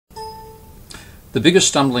The biggest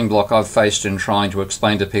stumbling block I've faced in trying to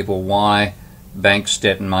explain to people why banks,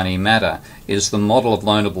 debt and money matter is the model of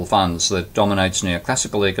loanable funds that dominates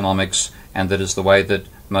neoclassical economics, and that is the way that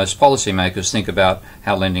most policymakers think about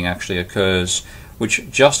how lending actually occurs,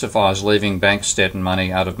 which justifies leaving banks, debt and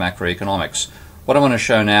money out of macroeconomics. What I want to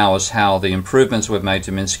show now is how the improvements we've made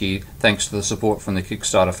to Minsky, thanks to the support from the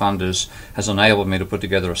Kickstarter funders, has enabled me to put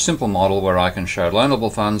together a simple model where I can show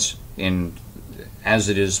loanable funds in as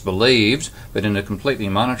it is believed, but in a completely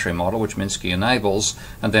monetary model, which Minsky enables,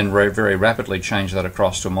 and then very rapidly change that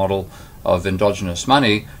across to a model of endogenous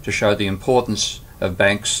money to show the importance of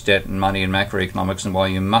banks, debt and money in macroeconomics, and why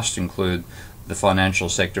you must include the financial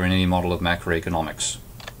sector in any model of macroeconomics.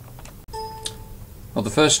 Well,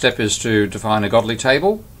 the first step is to define a godly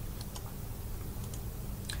table.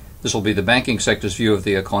 This will be the banking sector's view of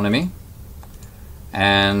the economy,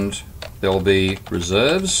 and there will be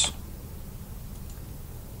reserves,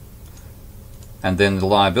 and then the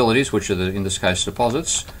liabilities, which are in this case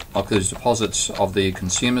deposits. I'll include deposits of the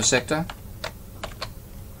consumer sector,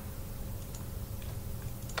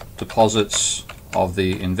 deposits of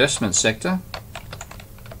the investment sector,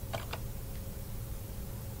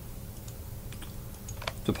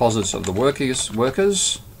 deposits of the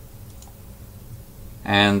workers,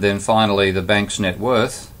 and then finally the bank's net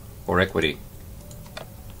worth or equity.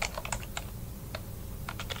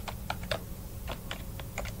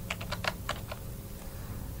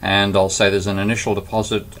 And I'll say there's an initial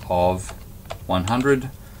deposit of 100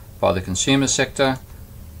 by the consumer sector.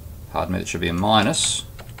 Pardon me, that should be a minus,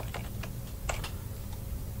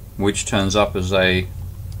 which turns up as a,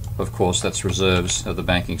 of course, that's reserves of the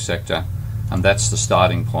banking sector, and that's the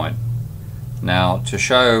starting point. Now, to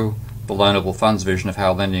show the loanable funds vision of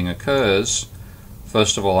how lending occurs,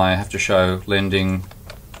 first of all I have to show lending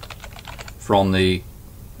from the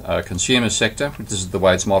consumer sector. This is the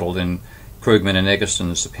way it's modelled in Krugman and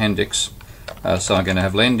Egerson's appendix. So I'm going to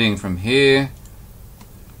have lending from here,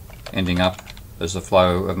 ending up as a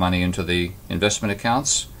flow of money into the investment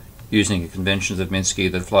accounts, using the conventions of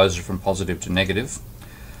Minsky that flows from positive to negative.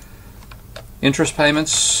 Interest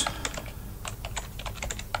payments,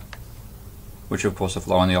 which of course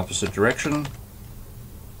flow in the opposite direction.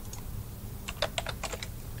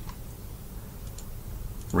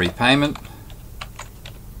 Repayment.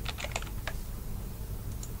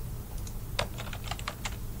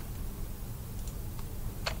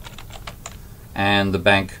 And the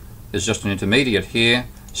bank is just an intermediate here,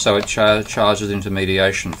 so it charges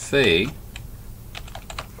intermediation fee.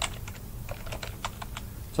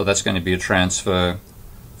 So that's going to be a transfer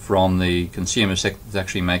from the consumer sector that's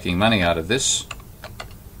actually making money out of this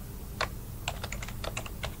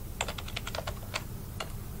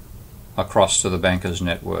across to the banker's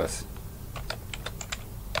net worth.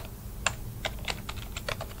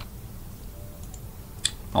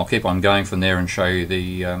 I'll keep on going from there and show you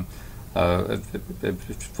the a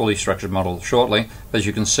fully structured model shortly. As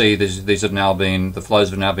you can see, these have now been, the flows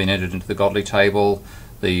have now been entered into the godly table.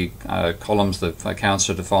 The columns, the accounts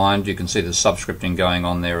are defined. You can see the subscripting going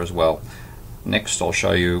on there as well. Next, I'll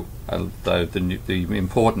show you the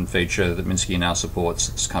important feature that Minsky now supports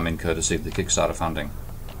that's come in courtesy of the Kickstarter funding.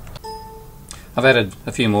 I've added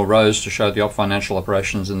a few more rows to show the financial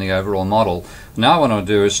operations in the overall model. Now what I want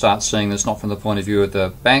to do is start seeing this not from the point of view of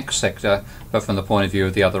the bank sector, but from the point of view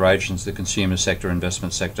of the other agents, the consumer sector,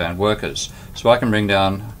 investment sector and workers. So I can bring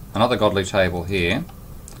down another godly table here,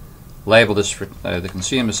 label this for the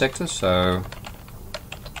consumer sector,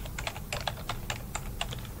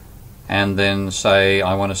 and then say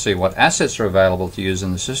I want to see what assets are available to use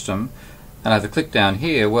in the system, and I have to click down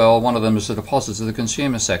here. Well, one of them is the deposits of the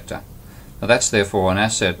consumer sector. Now that's therefore an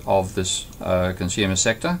asset of this consumer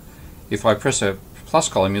sector. If I press a plus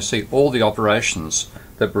column, you'll see all the operations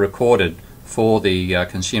that were recorded for the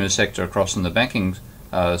consumer sector across in the banking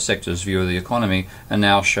sector's view of the economy are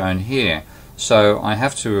now shown here. So I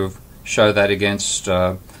have to show that against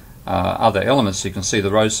other elements. You can see the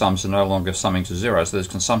row sums are no longer summing to zero. So there's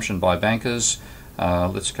consumption by bankers.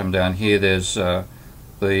 Let's come down here. There's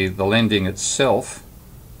the lending itself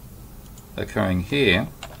occurring here.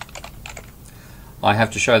 I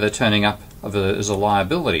have to show that turning up as a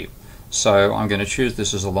liability. So I'm going to choose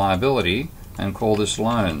this as a liability and call this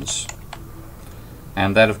loans.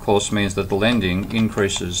 And that of course means that the lending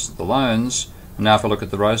increases the loans. And now if I look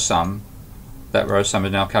at the row sum, that row sum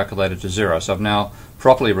is now calculated to zero. So I've now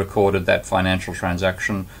properly recorded that financial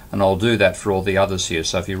transaction, and I'll do that for all the others here.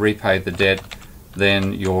 So if you repay the debt,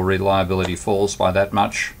 then your liability falls by that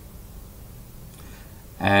much.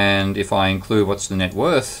 And if I include what's the net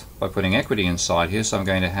worth by putting equity inside here, so I'm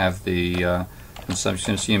going to have the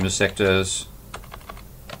consumer sector's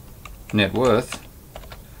net worth,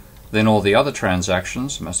 then all the other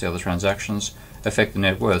transactions, most of the other transactions, affect the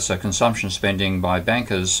net worth. So consumption spending by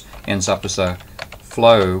bankers ends up as a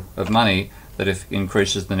flow of money that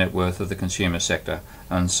increases the net worth of the consumer sector,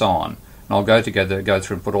 and so on. And I'll go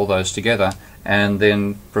through and put all those together and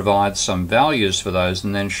then provide some values for those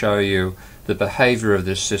and then show you the behavior of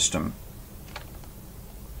this system.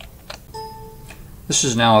 This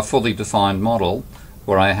is now a fully defined model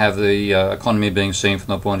where I have the economy being seen from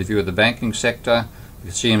the point of view of the banking sector, the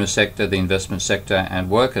consumer sector, the investment sector, and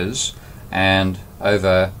workers. And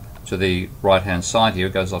over to the right hand side here,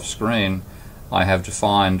 it goes off screen, I have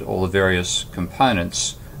defined all the various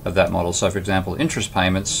components of that model. So for example, interest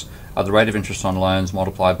payments are the rate of interest on loans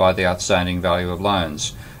multiplied by the outstanding value of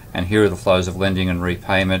loans. And here are the flows of lending and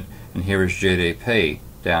repayment, and here is GDP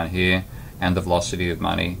down here, and the velocity of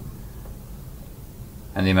money,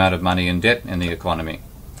 and the amount of money in debt in the economy.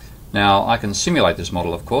 Now I can simulate this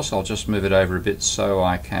model, of course. I'll just move it over a bit so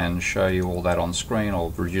I can show you all that on screen,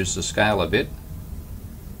 or reduce the scale a bit.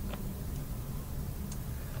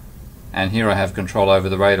 And here I have control over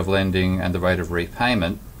the rate of lending and the rate of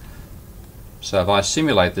repayment. So if I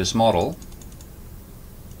simulate this model,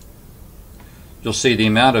 you'll see the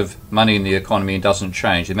amount of money in the economy doesn't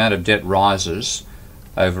change. The amount of debt rises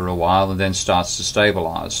over a while and then starts to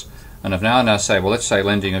stabilize. And if now I say, well, let's say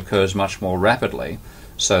lending occurs much more rapidly,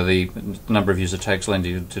 so the number of years it takes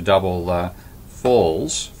lending to double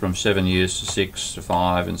falls from 7 years to 6 to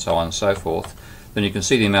 5 and so on and so forth, then you can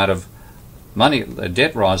see the amount of money,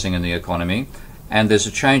 debt rising in the economy, and there's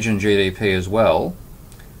a change in GDP as well.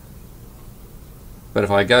 But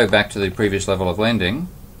if I go back to the previous level of lending,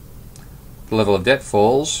 the level of debt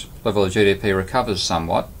falls, the level of GDP recovers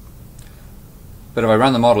somewhat. But if I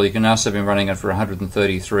run the model, you can now see I've been running it for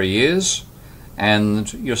 133 years,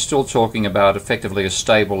 and you're still talking about effectively a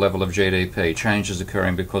stable level of GDP. Changes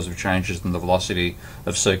occurring because of changes in the velocity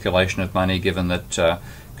of circulation of money, given that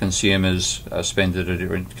consumers spend at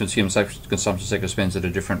a consumption sector spends at a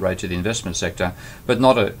different rate to the investment sector, but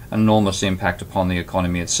not an enormous impact upon the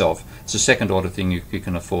economy itself. It's a second order thing you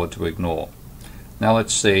can afford to ignore. Now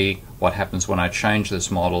let's see what happens when I change this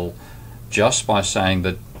model just by saying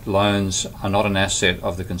that loans are not an asset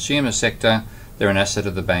of the consumer sector, they're an asset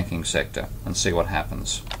of the banking sector, and see what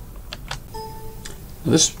happens.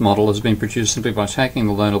 This model has been produced simply by taking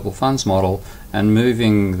the loanable funds model and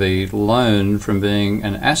moving the loan from being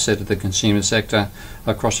an asset of the consumer sector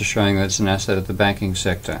across to showing that it's an asset of the banking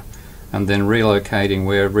sector, and then relocating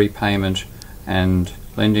where repayment and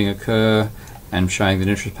lending occur, and showing that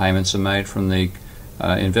interest payments are made from the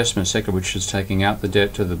investment sector, which is taking out the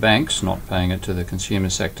debt to the banks, not paying it to the consumer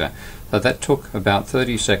sector. So that took about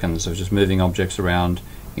 30 seconds of just moving objects around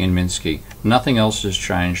in Minsky. Nothing else has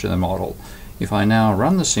changed in the model. If I now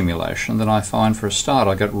run the simulation, then I find for a start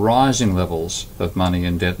I get rising levels of money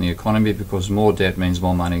and debt in the economy, because more debt means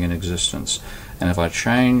more money in existence. And if I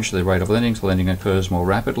change the rate of lending so lending occurs more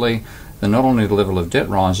rapidly, then not only the level of debt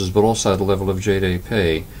rises, but also the level of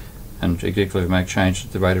GDP. And equally, make change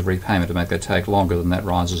at the rate of repayment to make that take longer, then that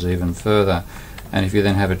rises even further. And if you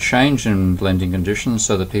then have a change in lending conditions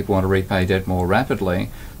so that people want to repay debt more rapidly,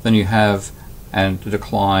 then you have a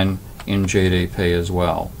decline in GDP as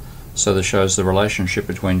well. So this shows the relationship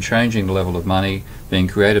between changing the level of money being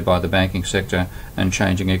created by the banking sector and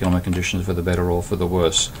changing economic conditions for the better or for the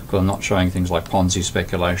worse. Because I'm not showing things like Ponzi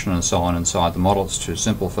speculation and so on inside the model. It's too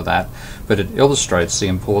simple for that. But it illustrates the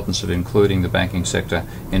importance of including the banking sector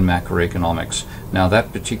in macroeconomics. Now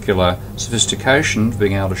that particular sophistication,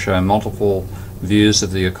 being able to show multiple views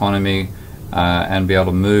of the economy and be able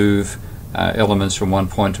to move elements from one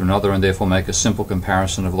point to another, and therefore make a simple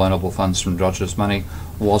comparison of loanable funds from endogenous money,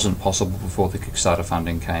 wasn't possible before the Kickstarter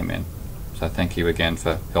funding came in. So thank you again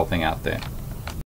for helping out there.